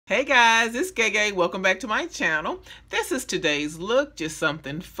Hey guys, it's Gay. Welcome back to my channel. This is today's look, just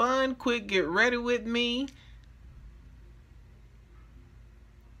something fun, quick, get ready with me.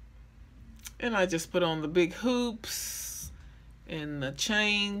 And I just put on the big hoops and the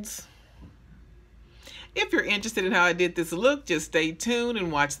chains. If you're interested in how I did this look, just stay tuned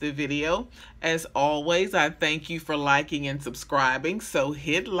and watch the video. As always, I thank you for liking and subscribing, so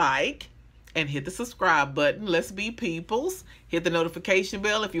hit like and hit the subscribe button. Let's be peoples. Hit the notification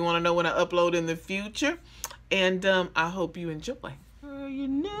bell if you want to know when I upload in the future. And I hope you enjoy. You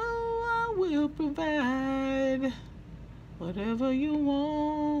know I will provide whatever you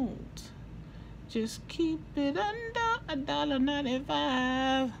want. Just keep it under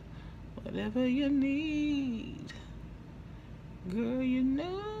 $1.95. Whatever you need. Girl, you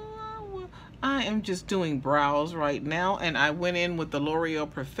know I am just doing brows right now, and I went in with the L'Oreal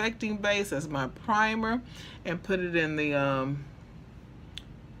Perfecting Base as my primer and put it in the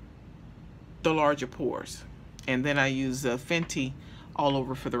larger pores, and then I use Fenty all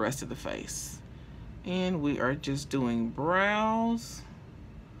over for the rest of the face. And we are just doing brows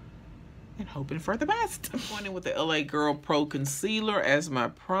and hoping for the best. I'm going in with the LA Girl Pro Concealer as my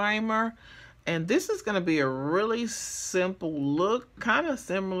primer. And this is going to be a really simple look, kind of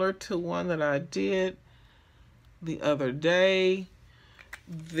similar to one that I did the other day.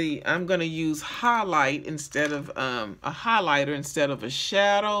 I'm going to use highlight instead of a highlighter instead of a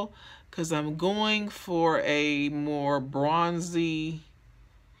shadow, because I'm going for a more bronzy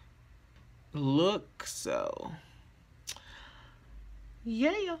look. So,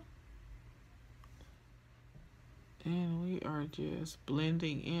 yeah. And we are just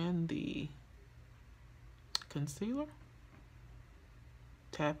blending in the concealer,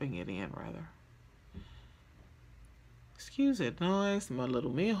 tapping it in rather. Excuse that noise. My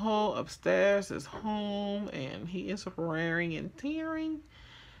little mijo upstairs is home, and he is raring and tearing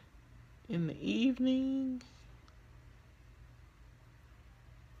in the evening.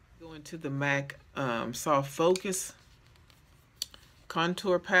 Going to the MAC Soft Focus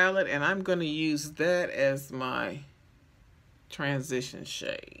contour palette, and I'm going to use that as my transition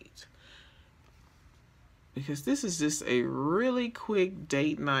shade, because this is just a really quick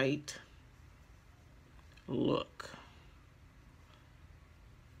date night look.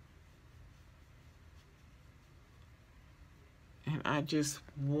 And I just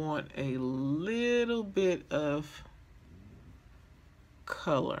want a little bit of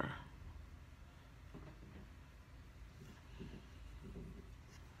color.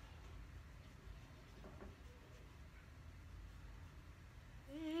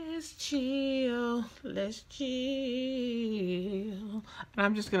 Let's chill, let's chill. And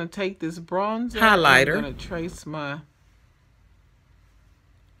I'm just gonna take this bronzer highlighter. I'm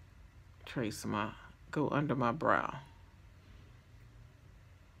gonna go under my brow.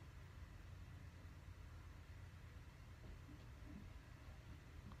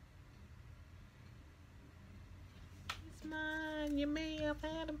 It's mine, you may have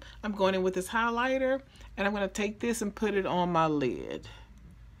had them. I'm going in with this highlighter, and I'm gonna take this and put it on my lid.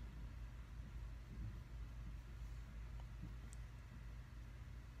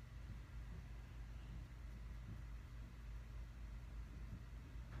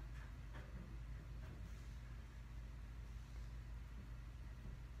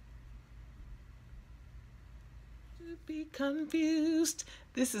 Be confused.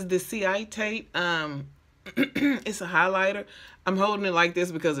 This is the CI tape. It's a highlighter. I'm holding it like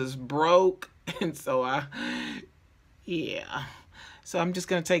this because it's broke, and so so I'm just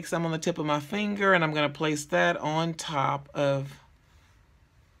gonna take some on the tip of my finger, and I'm gonna place that on top of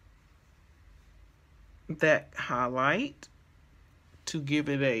that highlight to give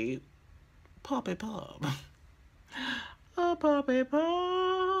it a poppy pop. A poppy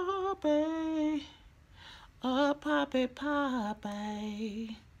poppy. Oh, poppy,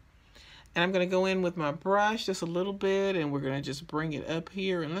 poppy. And I'm going to go in with my brush just a little bit, and we're going to just bring it up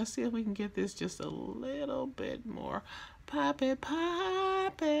here. And let's see if we can get this just a little bit more. Poppy,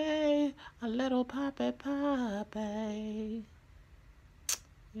 poppy. A little poppy, poppy.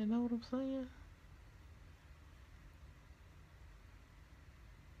 You know what I'm saying?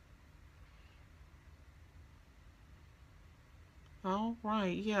 All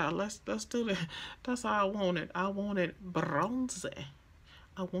right, yeah, let's do that. That's how I want it. I want it bronzy.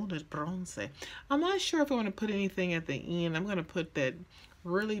 I want it bronzy. I'm not sure if I want to put anything at the end. I'm going to put that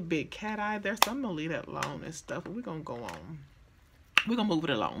really big cat eye there, so I'm going to leave that alone and stuff. But we're going to go on. We're going to move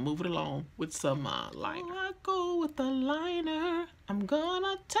it along with some liner. Oh, I go with the liner. I'm going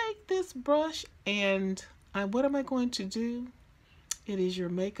to take this brush, and what am I going to do? It is your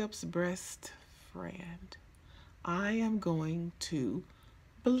makeup's best friend. I am going to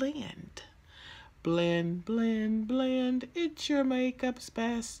blend. Blend, blend, blend. It's your makeup's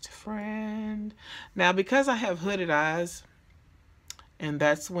best friend. Now, because I have hooded eyes, and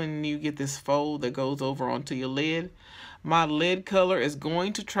that's when you get this fold that goes over onto your lid, my lid color is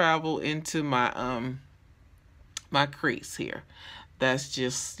going to travel into my my crease here. That's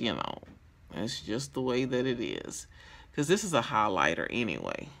just, you know, that's just the way that it is. Because this is a highlighter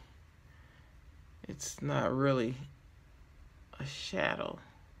anyway. It's not really a shadow.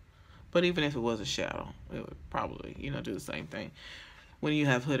 But even if it was a shadow, it would probably, you know, do the same thing when you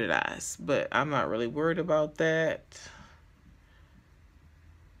have hooded eyes. But I'm not really worried about that.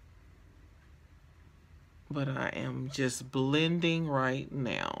 But I am just blending right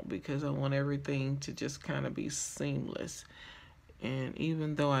now because I want everything to just kind of be seamless. And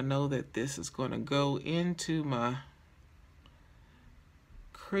even though I know that this is going to go into my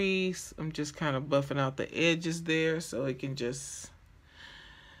crease, I'm just kind of buffing out the edges there so it can just,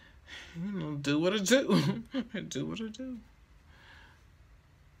 you know, do what it do. Do what it do.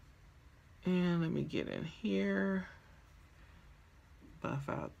 And let me get in here. Buff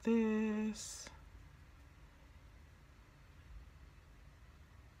out this.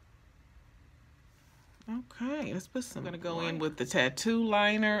 Okay, let's put some. I'm going to go in with the tattoo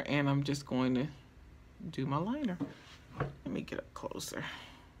liner, and I'm just going to do my liner. Let me get up closer.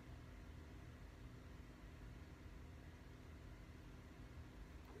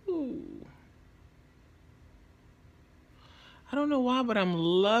 Ooh. I don't know why, but I'm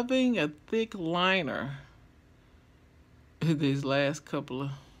loving a thick liner these last couple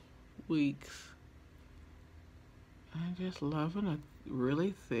of weeks. I'm just loving a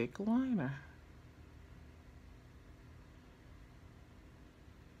really thick liner.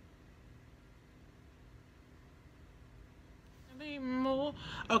 More.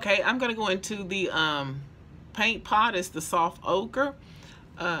 Okay, I'm gonna go into the paint pot. It's the soft ochre.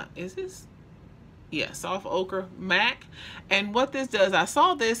 Is this? Yeah, soft ochre MAC. And what this does, I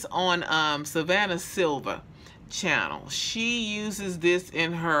saw this on Savannah Silva channel. She uses this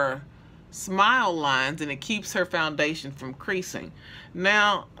in her smile lines, and it keeps her foundation from creasing.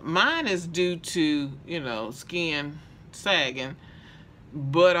 Now, mine is due to, you know, skin sagging.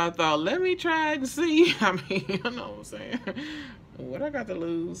 But I thought, let me try it and see. I mean, you know what I'm saying? What I got to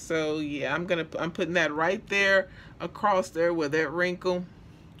lose? So yeah, I'm putting that right there across there where that wrinkle.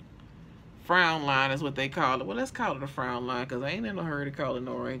 Frown line is what they call it. Well, let's call it a frown line because I ain't in a hurry to call it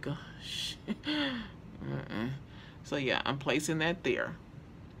no wrinkle. So yeah, I'm placing that there.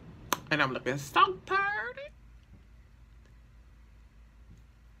 And I'm looking so pretty.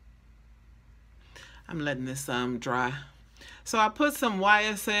 I'm letting this dry. So I put some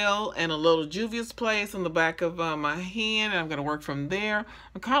YSL and a little Juvia's Place on the back of my hand, and I'm going to work from there.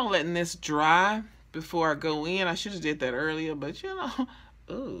 I'm kind of letting this dry before I go in. I should have did that earlier, but you know,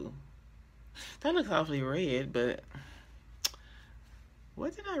 ooh, that looks awfully red, but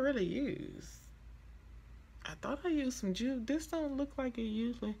what did I really use? I thought I used some Juve. This don't look like it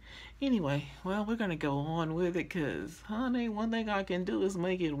usually. Anyway, well, we're going to go on with it because, honey, one thing I can do is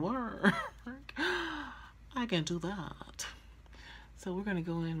make it work. I can do that. So we're going to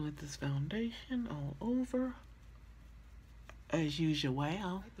go in with this foundation all over, as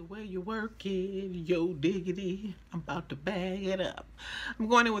usual. The way you work it, yo diggity, I'm about to bag it up. I'm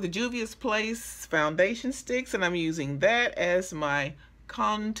going in with the Juvia's Place foundation sticks, and I'm using that as my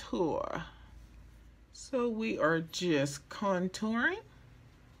contour. So we are just contouring.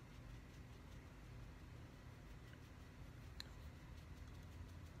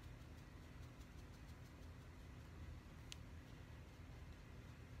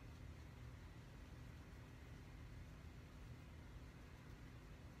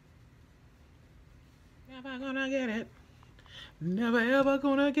 Never gonna get it. Never ever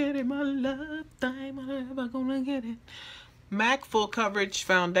gonna get it. My lifetime, never gonna get it. MAC Full Coverage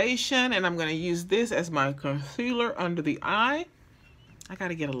Foundation, and I'm gonna use this as my concealer under the eye. I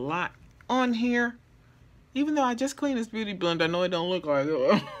gotta get a lot on here. Even though I just cleaned this beauty blender, I know it don't look like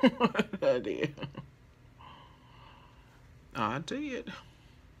it. I did. I did.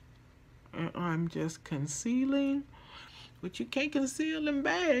 And I'm just concealing, which you can't conceal in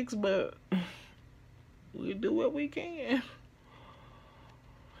bags, but we do what we can.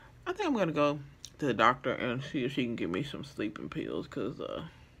 I think I'm gonna go to the doctor and see if she can give me some sleeping pills, because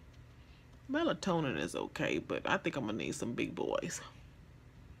melatonin is okay, but I think I'm gonna need some big boys,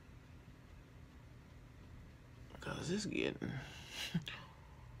 because it's getting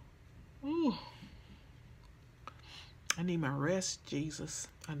ooh, I need my rest, Jesus.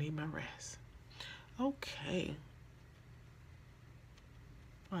 I need my rest. Okay.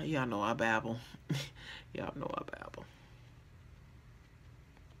 All right, y'all know I babble. Y'all know I babble.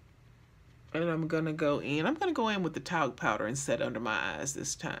 And I'm going to go in with the talc powder and set under my eyes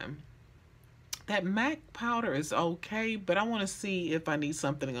this time. That MAC powder is okay, but I want to see if I need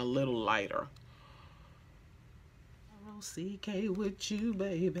something a little lighter. R-O-C-K with you,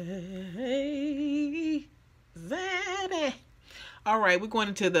 baby. Zaddy. All right, we're going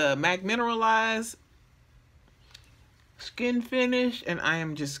into the MAC Mineralized Skin Finish, and I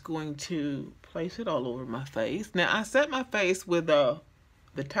am just going to place it all over my face. Now, I set my face with the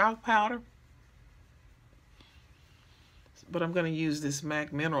talc powder, but I'm going to use this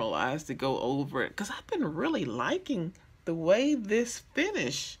MAC Mineralized to go over it because I've been really liking the way this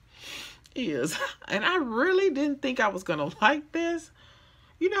finish is. And I really didn't think I was going to like this.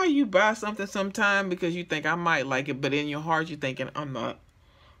 You know how you buy something sometime because you think I might like it, but in your heart you're thinking I'm not.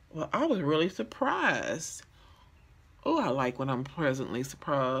 Well, I was really surprised. Oh, I like when I'm pleasantly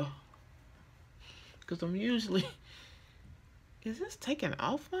surprised. Because I'm usually... Is this taking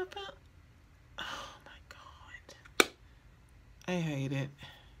off my phone? Oh my God. I hate it.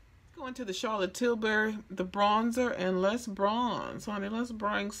 Go into the Charlotte Tilbury, the bronzer, and let's bronze. Honey, let's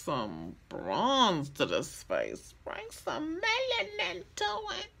bring some bronze to this face. Bring some melanin to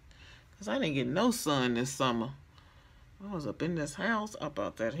it. Because I didn't get no sun this summer. I was up in this house up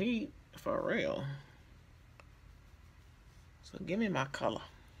out that heat, for real. So give me my color.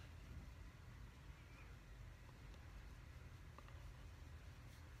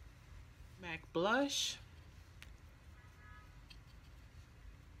 MAC blush.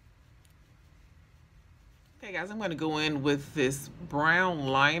 Okay guys, I'm going to go in with this brown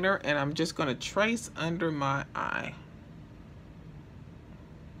liner and I'm just going to trace under my eye.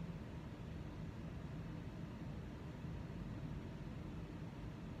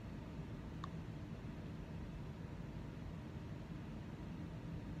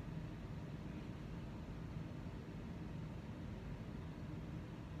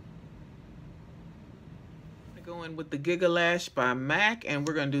 Go in with the Giga Lash by MAC, and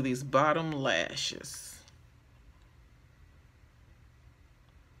we're going to do these bottom lashes.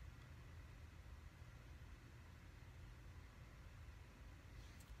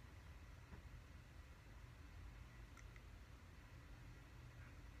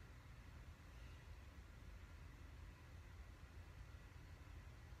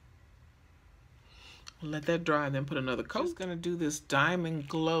 Let that dry and then put another coat. Just gonna do this Diamond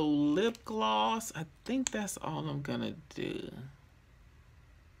Glow lip gloss. I think that's all I'm gonna do.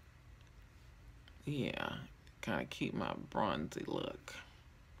 Yeah, kind of keep my bronzy look.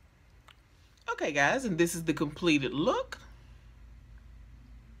 Okay guys, and this is the completed look.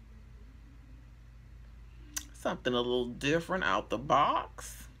 Something a little different out the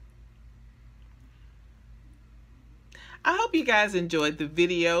box. I hope you guys enjoyed the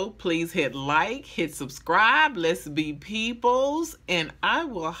video. Please hit like, hit subscribe. Let's be peoples, and I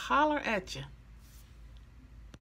will holler at you.